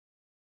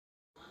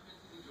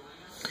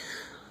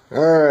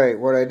Alright,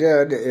 what I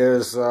did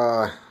is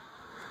I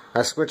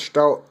switched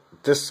out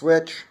this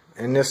switch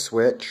and this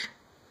switch.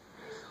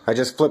 I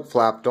just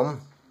flip-flopped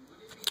them.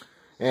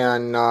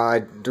 And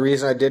the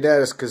reason I did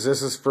that is because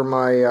this is for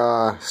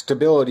my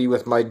stability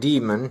with my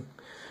Demon.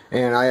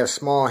 And I have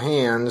small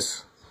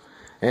hands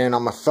and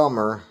I'm a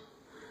thumber.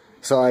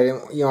 So I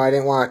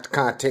didn't want to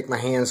kind of take my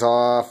hands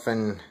off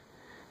and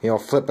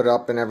flip it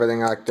up and everything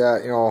like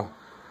that,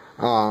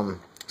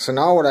 So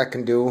now what I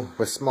can do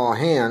with small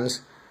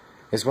hands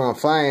is when I'm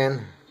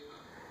flying,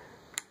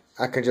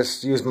 I can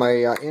just use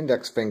my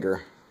index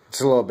finger. It's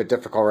a little bit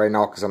difficult right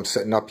now because I'm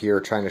sitting up here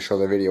trying to show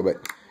the video, but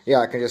yeah,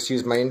 I can just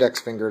use my index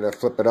finger to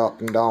flip it up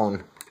and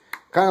down.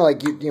 Kind of like,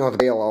 the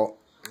bailout.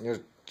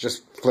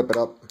 Just flip it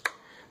up.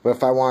 But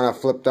if I want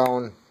to flip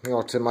down,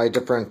 to my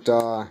different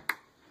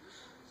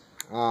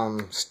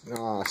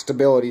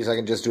stabilities, I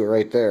can just do it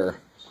right there.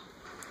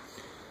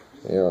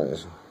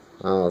 Anyways,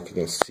 I don't know if you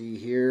can see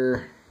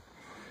here.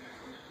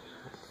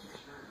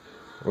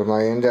 With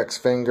my index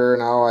finger,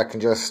 now I can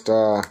just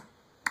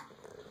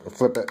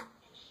flip it.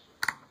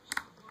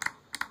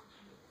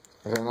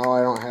 And now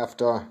I don't have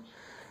to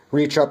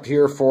reach up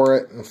here for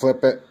it and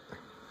flip it.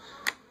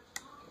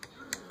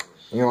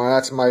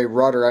 That's my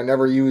rudder. I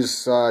never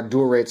use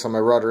dual rates on my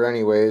rudder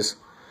anyways.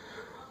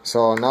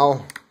 So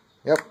now,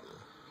 yep,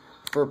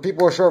 for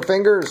people with short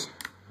fingers,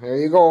 there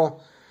you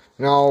go.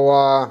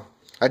 Now,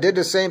 I did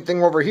the same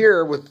thing over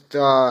here with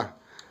the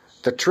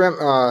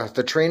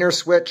trainer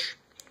switch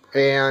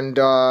and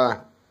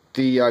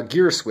the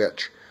gear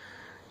switch.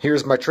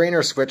 Here's my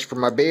trainer switch for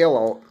my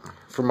bailout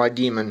for my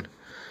Demon.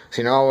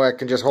 So now I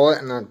can just hold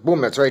it and then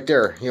boom, it's right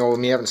there. With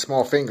me having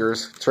small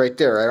fingers, it's right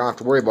there. I don't have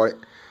to worry about it.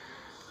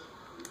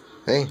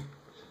 See?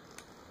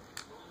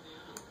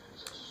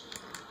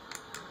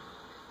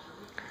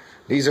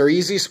 These are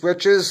easy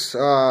switches.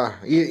 All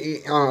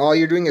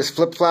you're doing is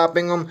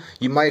flip-flopping them.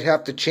 You might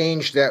have to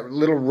change that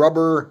little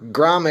rubber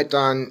grommet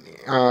on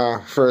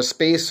for a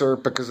spacer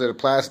because of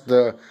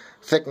the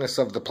thickness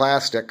of the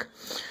plastic.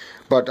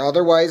 But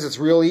otherwise, it's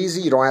real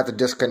easy. You don't have to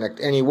disconnect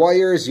any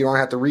wires. You don't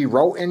have to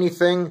reroute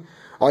anything.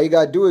 All you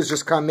gotta do is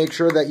just kind of make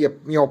sure that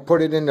you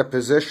put it in a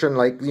position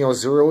like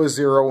 0 is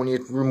 0 when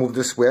you remove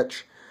the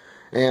switch,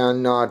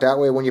 and that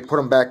way when you put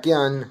them back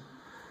in,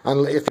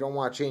 if you don't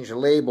want to change the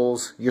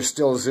labels, you're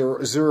still 0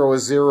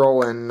 is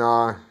 0 and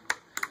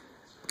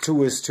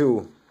 2 is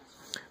 2.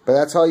 But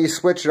that's how you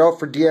switch it out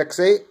for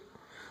DX8.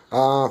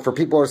 For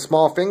people with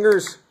small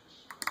fingers,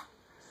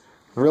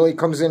 really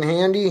comes in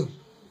handy.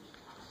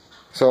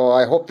 So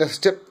I hope this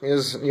tip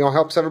is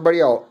helps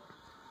everybody out.